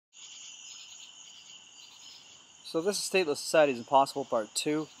So this is Stateless Society is Impossible Part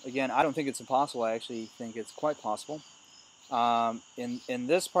 2. Again, I don't think it's impossible. I actually think it's quite possible. In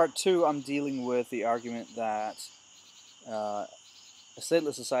this Part 2, I'm dealing with the argument that a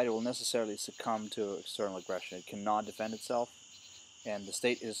stateless society will necessarily succumb to external aggression. It cannot defend itself, and the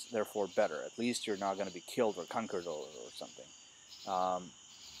state is therefore better. At least you're not going to be killed or conquered or something.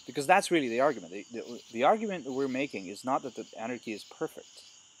 Because that's really the argument. The argument that we're making is not that the anarchy is perfect.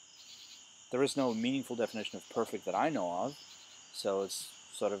 There is no meaningful definition of perfect that I know of, so it's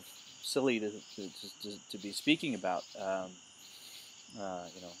sort of silly to be speaking about an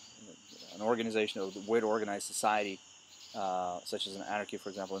organization, or the way to organize society, such as an anarchy, for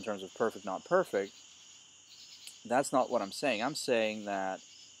example, in terms of perfect, not perfect. That's not what I'm saying. I'm saying that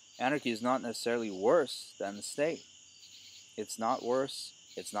anarchy is not necessarily worse than the state. It's not worse,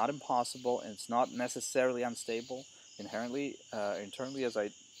 it's not impossible, and it's not necessarily unstable inherently, internally, as I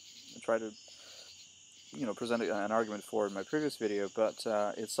try to present an argument for in my previous video, but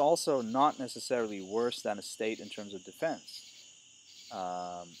it's also not necessarily worse than a state in terms of defense.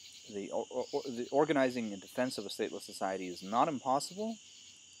 The organizing and defense of a stateless society is not impossible.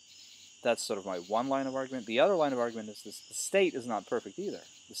 That's sort of my one line of argument. The other line of argument is this: the state is not perfect either.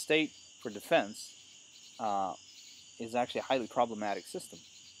 The state for defense is actually a highly problematic system.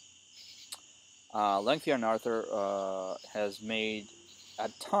 Lengthy and Arthur has made a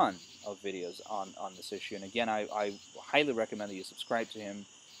ton of videos on this issue, and again, I highly recommend that you subscribe to him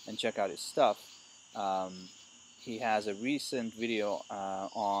and check out his stuff. He has a recent video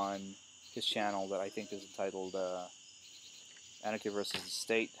on his channel that I think is entitled Anarchy versus the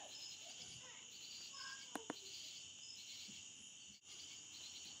State.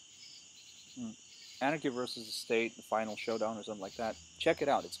 Anarchy versus the State, the Final Showdown, or something like that. Check it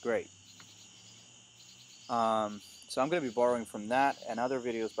out, it's great. So I'm going to be borrowing from that and other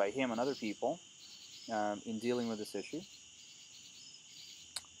videos by him and other people in dealing with this issue.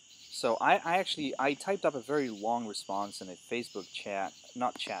 So I typed up a very long response in a Facebook chat,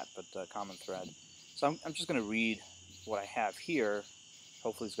 not chat, but comment thread. So I'm just going to read what I have here.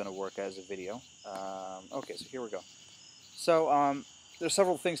 Hopefully it's going to work as a video. Okay, so here we go. So there's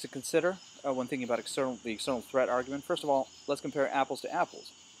several things to consider when thinking about the external threat argument. First of all, let's compare apples to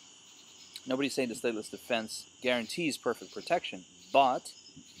apples. Nobody's saying the stateless defense guarantees perfect protection, but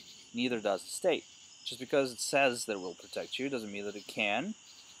neither does the state. Just because it says that it will protect you doesn't mean that it can,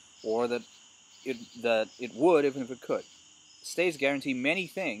 or that it would even if it could. States guarantee many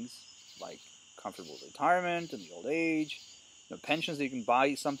things, like comfortable retirement in the old age, pensions that you can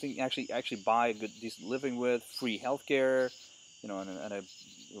buy something, actually buy a good, decent living with, free healthcare, and a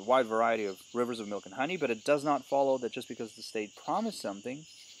wide variety of rivers of milk and honey. But it does not follow that just because the state promised something,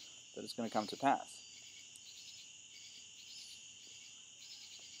 that it's going to come to pass.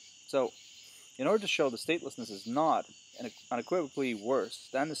 So, in order to show the statelessness is not unequivocally worse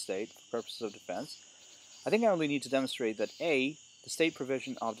than the state for purposes of defense, I think I only need to demonstrate that A, the state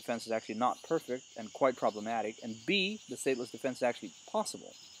provision of defense is actually not perfect and quite problematic, and B, the stateless defense is actually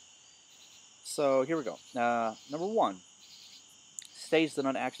possible. So here we go. Number one, states do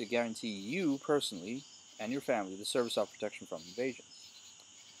not actually guarantee you personally and your family the service of protection from invasion.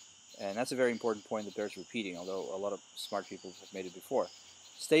 And that's a very important point that bears repeating, although a lot of smart people have made it before.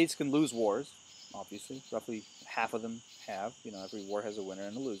 States can lose wars, obviously. Roughly half of them have. Every war has a winner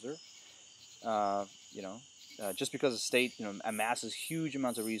and a loser. Just because a state amasses huge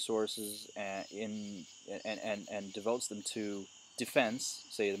amounts of resources and devotes them to defense,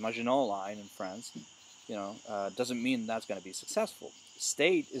 say the Maginot Line in France, doesn't mean that's going to be successful.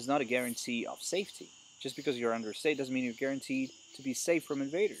 State is not a guarantee of safety. Just because you're under a state doesn't mean you're guaranteed to be safe from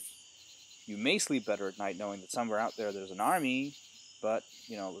invaders. You may sleep better at night knowing that somewhere out there there's an army, but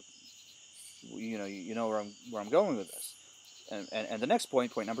you know where I'm going with this. And the next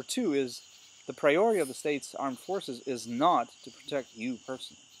point number two, is the priority of the state's armed forces is not to protect you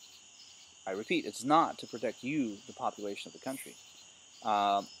personally. I repeat, it's not to protect you, the population of the country.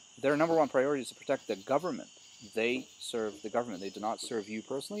 Their number one priority is to protect the government. They serve the government. They do not serve you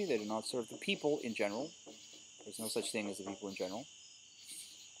personally. They do not serve the people in general. There's no such thing as the people in general.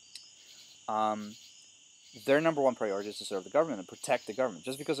 Their number one priority is to serve the government and protect the government.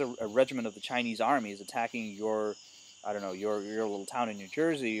 Just because a regiment of the Chinese army is attacking your little town in New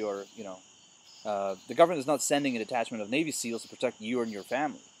Jersey, or the government is not sending a detachment of Navy SEALs to protect you and your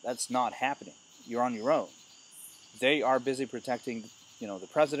family. That's not happening. You're on your own. They are busy protecting, the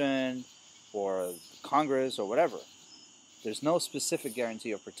president or Congress or whatever. There's no specific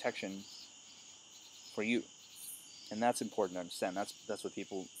guarantee of protection for you. And that's important to understand. That's what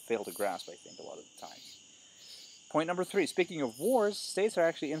people fail to grasp, I think, a lot of the times. Point number three, speaking of wars, states are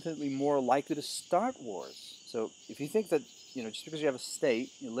actually infinitely more likely to start wars. So if you think that, just because you have a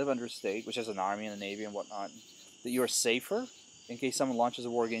state, you live under a state, which has an army and a navy and whatnot, that you're safer in case someone launches a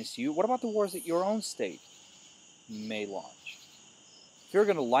war against you, what about the wars that your own state may launch? If you're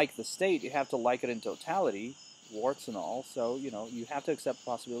going to like the state, you have to like it in totality, warts and all. So, you have to accept the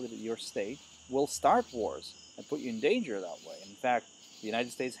possibility that your state will start wars and put you in danger that way. In fact, the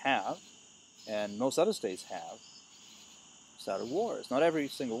United States have, and most other states have, started wars. Not every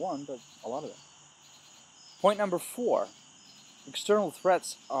single one, but a lot of them. Point number 4. External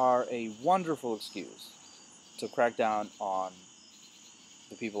threats are a wonderful excuse to crack down on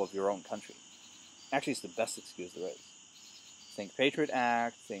the people of your own country. Actually, it's the best excuse there is. Think Patriot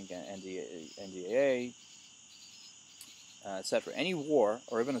Act, think NDAA, etc. Any war,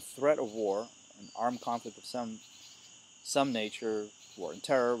 or even a threat of war, an armed conflict of some nature, war and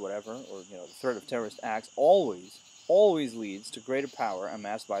terror, whatever, or the threat of terrorist acts, always leads to greater power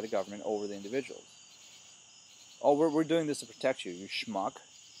amassed by the government over the individuals. Oh, we're doing this to protect you, you schmuck.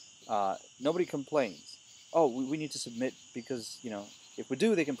 Nobody complains. Oh, we need to submit because, if we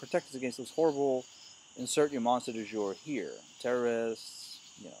do, they can protect us against those horrible, insert your monster du jour here. Terrorists,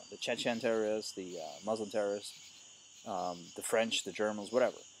 the Chechen terrorists, the Muslim terrorists, the French, the Germans,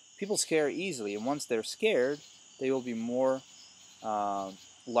 whatever. People scare easily, and once they're scared, they will be more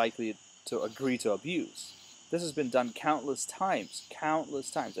likely to agree to abuse. This has been done countless times.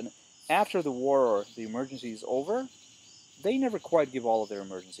 And after the war or the emergency is over, they never quite give all of their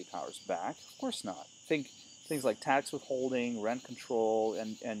emergency powers back. Of course not. Think things like tax withholding, rent control,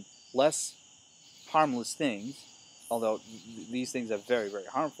 and less harmless things, although these things are very, very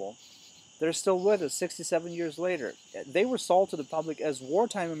harmful. They're still with us 67 years later. They were sold to the public as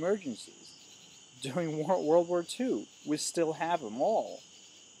wartime emergencies during World War II. We still have them all.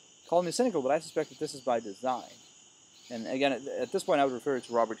 Call me cynical, but I suspect that this is by design. And again, at this point, I would refer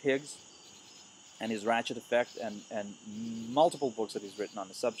to Robert Higgs and his ratchet effect, and multiple books that he's written on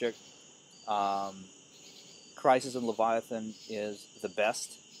the subject. Crisis in Leviathan is the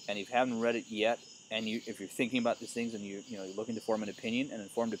best, and if you haven't read it yet, and if you're thinking about these things and you're looking to form an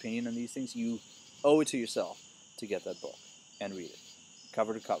informed opinion on these things, you owe it to yourself to get that book and read it,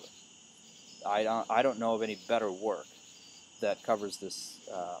 cover to cover. I don't know of any better work that covers this,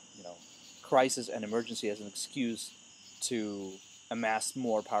 crisis and emergency as an excuse to amass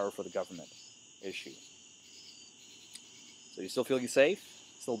more power for the government issue. So you still feeling safe?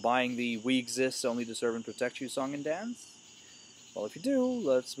 Still buying the "We Exist Only to Serve and Protect You" song and dance? Well, if you do,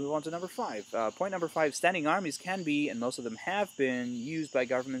 let's move on to number 5. Point number 5, standing armies can be, and most of them have been, used by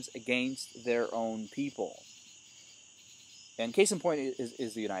governments against their own people. And case in point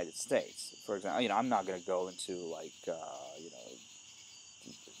is the United States. For example, I'm not going to go into,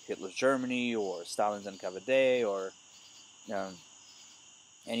 Hitler's Germany or Stalin's NKVD or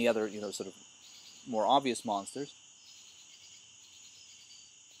any other, sort of more obvious monsters,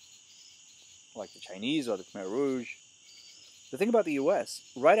 like the Chinese or the Khmer Rouge. The thing about the U.S.,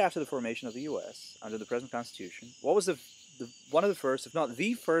 right after the formation of the U.S., under the present Constitution, what was one of the first, if not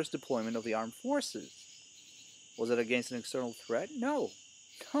the first, deployment of the armed forces? Was it against an external threat? No.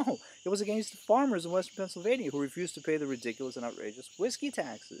 It was against the farmers in western Pennsylvania who refused to pay the ridiculous and outrageous whiskey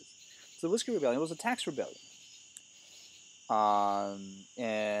taxes. So the Whiskey Rebellion was a tax rebellion.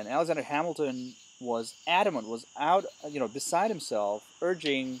 And Alexander Hamilton was adamant, was out, beside himself,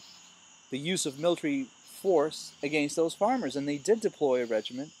 urging the use of military force against those farmers. And they did deploy a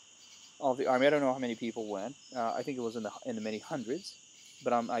regiment of the army. I don't know how many people went. I think it was in the many hundreds,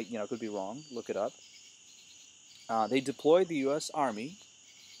 but I could be wrong. Look it up. They deployed the U.S. Army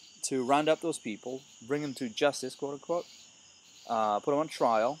to round up those people, bring them to justice, quote unquote, put them on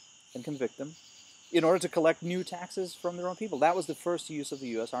trial, and convict them, in order to collect new taxes from their own people. That was the first use of the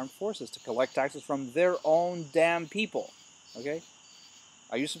U.S. Armed Forces, to collect taxes from their own damn people. Okay?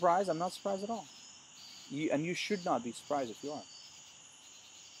 Are you surprised? I'm not surprised at all. And you should not be surprised if you are.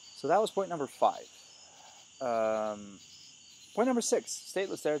 So that was point number 5. Point number 6.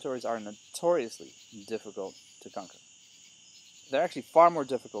 Stateless territories are notoriously difficult to conquer. They're actually far more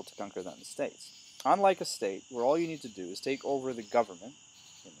difficult to conquer than the states. Unlike a state, where all you need to do is take over the government,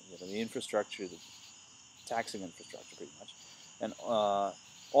 the infrastructure, the taxing infrastructure pretty much, and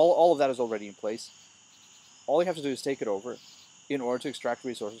all of that is already in place. All you have to do is take it over. In order to extract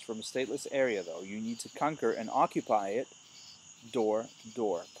resources from a stateless area, though, you need to conquer and occupy it door to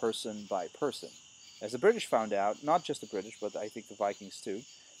door, person by person. As the British found out, not just the British, but I think the Vikings too,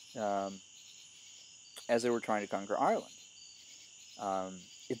 as they were trying to conquer Ireland.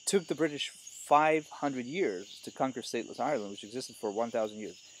 It took the British 500 years to conquer stateless Ireland, which existed for 1,000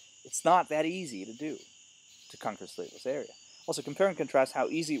 years. It's not that easy to do, to conquer a stateless area. Also, compare and contrast how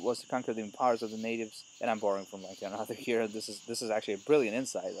easy it was to conquer the empires of the natives, and I'm borrowing from like another here. This is actually a brilliant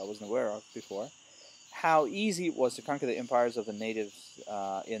insight I wasn't aware of before. How easy it was to conquer the empires of the natives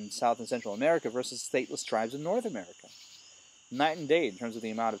in South and Central America versus stateless tribes in North America. Night and day in terms of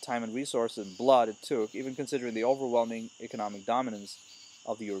the amount of time and resources and blood it took, even considering the overwhelming economic dominance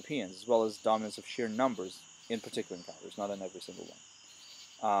of the Europeans, as well as dominance of sheer numbers in particular encounters, not in every single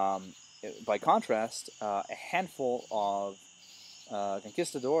one. By contrast, a handful of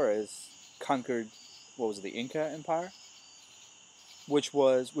conquistadores conquered, what was it, the Inca Empire? Which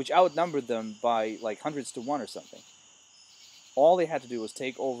outnumbered them by like hundreds to one or something. All they had to do was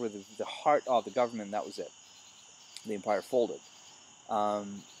take over the heart of the government, and that was it. The empire folded. Now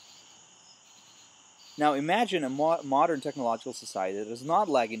imagine a modern technological society that is not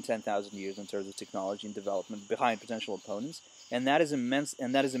lagging 10,000 years in terms of technology and development behind potential opponents, and that is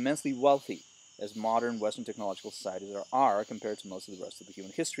immensely wealthy, as modern Western technological societies are compared to most of the rest of the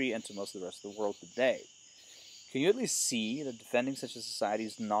human history and to most of the rest of the world today. Can you at least see that defending such a society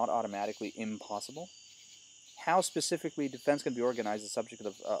is not automatically impossible? How specifically defense can be organized is the subject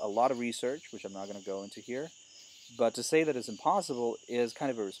of a lot of research, which I'm not going to go into here. But to say that it's impossible is kind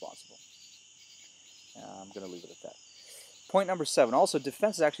of irresponsible. I'm going to leave it at that. Point number 7. Also,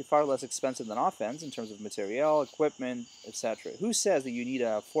 defense is actually far less expensive than offense in terms of material, equipment, etc. Who says that you need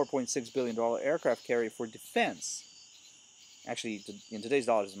a $4.6 billion aircraft carrier for defense? Actually, in today's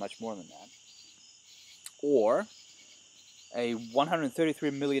dollars, it's much more than that. Or a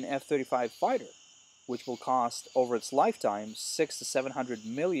 $133 million F-35 fighter, which will cost over its lifetime $600 to $700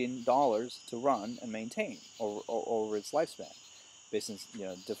 million to run and maintain over its lifespan, based on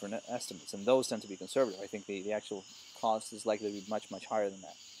different estimates, and those tend to be conservative. I think the actual cost is likely to be much higher than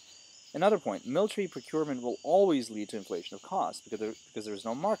that. Another point: military procurement will always lead to inflation of costs because there is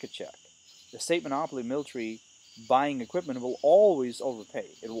no market check. The state monopoly military buying equipment will always overpay.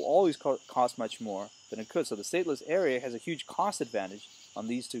 It will always cost much more than it could. So the stateless area has a huge cost advantage on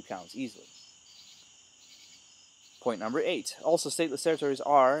these two counts easily. Point number 8. Also, stateless territories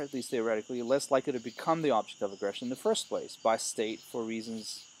are, at least theoretically, less likely to become the object of aggression in the first place by state for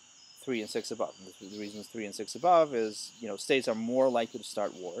reasons 3 and 6 above. And the reasons 3 and 6 above is, states are more likely to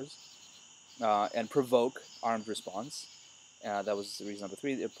start wars and provoke armed response. That was the reason number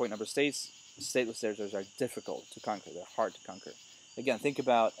 3. Point number stateless territories are difficult to conquer. They're hard to conquer. Again, think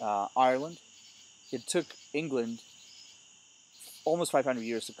about Ireland. It took England almost 500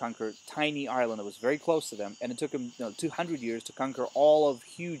 years to conquer tiny Ireland that was very close to them, and it took them 200 years to conquer all of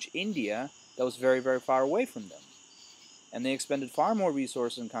huge India that was very, very far away from them. And they expended far more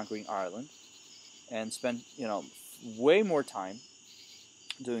resources in conquering Ireland and spent way more time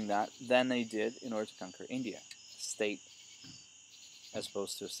doing that than they did in order to conquer India, state, as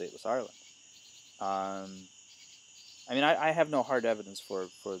opposed to a stateless Ireland. I have no hard evidence for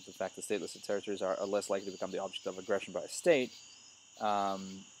the fact that stateless territories are less likely to become the object of aggression by a state.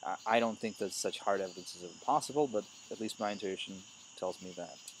 I don't think that such hard evidence is impossible, but at least my intuition tells me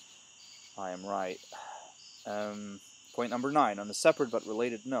that I am right. Point number 9. On a separate but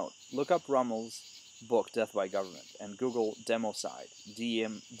related note, look up Rummel's book, Death by Government, and Google democide,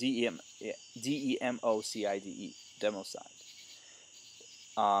 D-E-M-O-C-I-D-E, democide.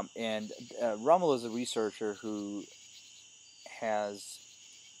 Rummel is a researcher who has...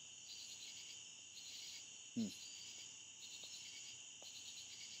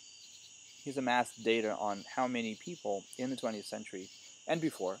 He's amassed data on how many people in the 20th century and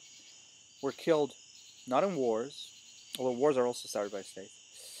before were killed, not in wars, although wars are also started by states,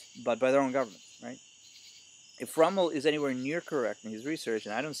 but by their own governments, right? If Rummel is anywhere near correct in his research,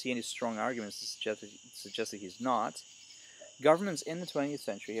 and I don't see any strong arguments to suggest that he's not, governments in the 20th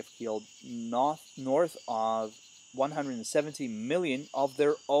century have killed north of 170 million of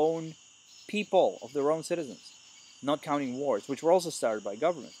their own people, of their own citizens, not counting wars, which were also started by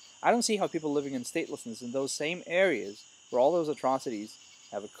governments. I don't see how people living in statelessness in those same areas where all those atrocities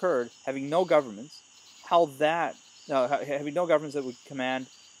have occurred, having no governments, having no governments that would command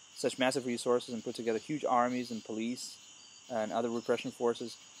such massive resources and put together huge armies and police and other repression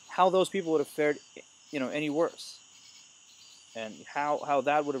forces, how those people would have fared, any worse, and how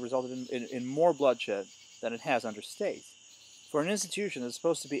that would have resulted in more bloodshed than it has under states. For an institution that's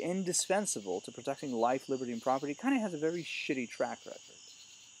supposed to be indispensable to protecting life, liberty, and property, it kind of has a very shitty track record.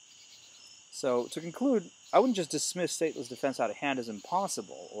 So, to conclude, I wouldn't just dismiss stateless defense out of hand as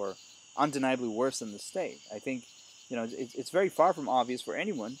impossible or undeniably worse than the state. I think, it's very far from obvious for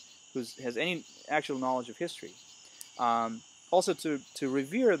anyone who has any actual knowledge of history. Also, to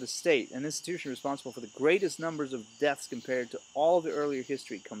revere the state, an institution responsible for the greatest numbers of deaths compared to all of the earlier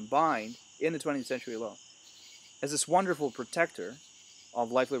history combined in the 20th century alone, as this wonderful protector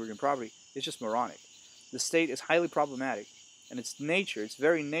of life, liberty, and property is just moronic. The state is highly problematic, and its nature, its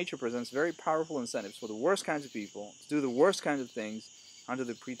very nature, presents very powerful incentives for the worst kinds of people to do the worst kinds of things under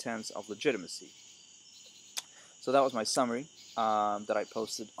the pretense of legitimacy. So that was my summary that I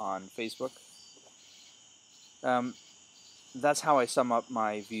posted on Facebook. That's how I sum up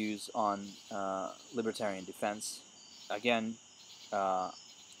my views on libertarian defense. Again,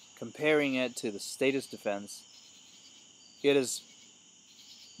 comparing it to the statist defense, it is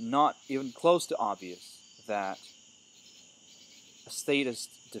not even close to obvious that a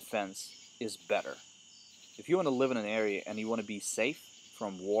statist defense is better. If you want to live in an area and you want to be safe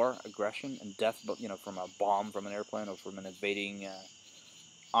from war, aggression, and death, but from a bomb from an airplane or from an invading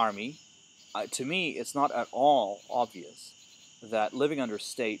army, to me, it's not at all obvious that living under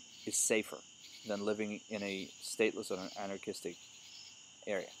state is safer than living in a stateless or an anarchistic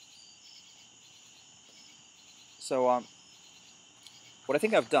area. So, what I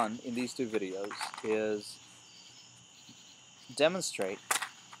think I've done in these two videos is demonstrate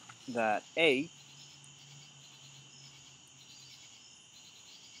that A,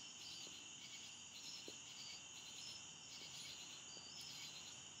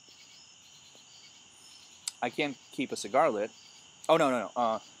 I can't keep a cigar lit. Oh, no.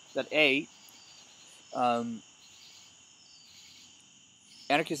 That A,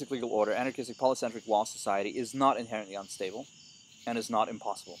 anarchistic legal order, anarchistic polycentric law society is not inherently unstable and is not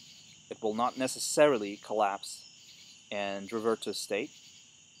impossible. It will not necessarily collapse and revert to a state,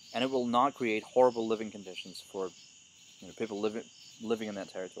 and it will not create horrible living conditions for people living in that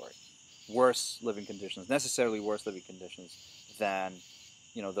territory. Worse living conditions, necessarily worse living conditions than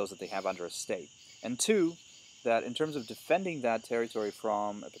those that they have under a state. And two, that in terms of defending that territory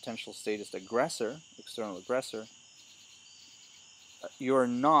from a potential statist aggressor, external aggressor, you're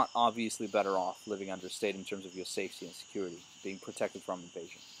not obviously better off living under state in terms of your safety and security, being protected from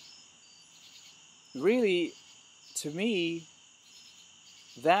invasion. Really, to me,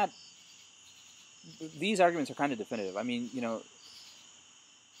 these arguments are kind of definitive. I mean,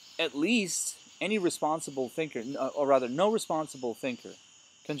 at least any responsible thinker, or rather, no responsible thinker,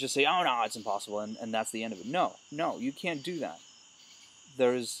 can just say, oh, no, it's impossible, and that's the end of it. No, you can't do that.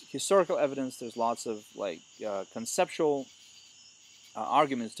 There's historical evidence, there's lots of conceptual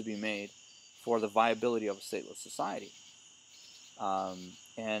arguments to be made for the viability of a stateless society.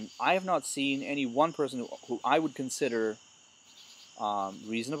 And I have not seen any one person who I would consider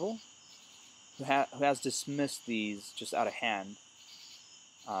reasonable who has dismissed these just out of hand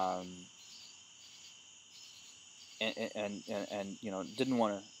and didn't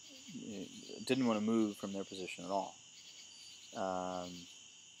want to move from their position at all.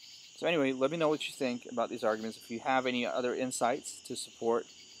 So anyway, let me know what you think about these arguments. If you have any other insights to support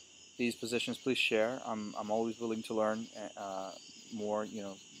these positions, please share. I'm always willing to learn more,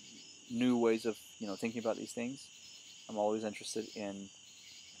 new ways of thinking about these things. I'm always interested in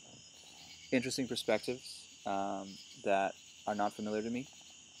interesting perspectives that are not familiar to me.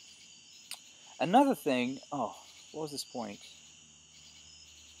 Another thing, what was this point?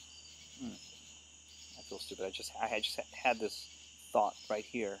 I feel stupid. I just had this thought right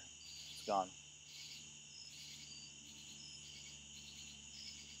here. It's gone.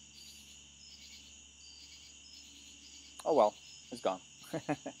 Oh well, it's gone.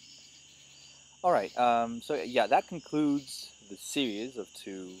 All right. So yeah, that concludes the series of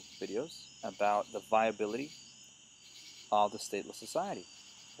 2 videos about the viability of the stateless society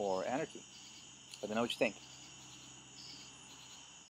or anarchy. Let me know what you think.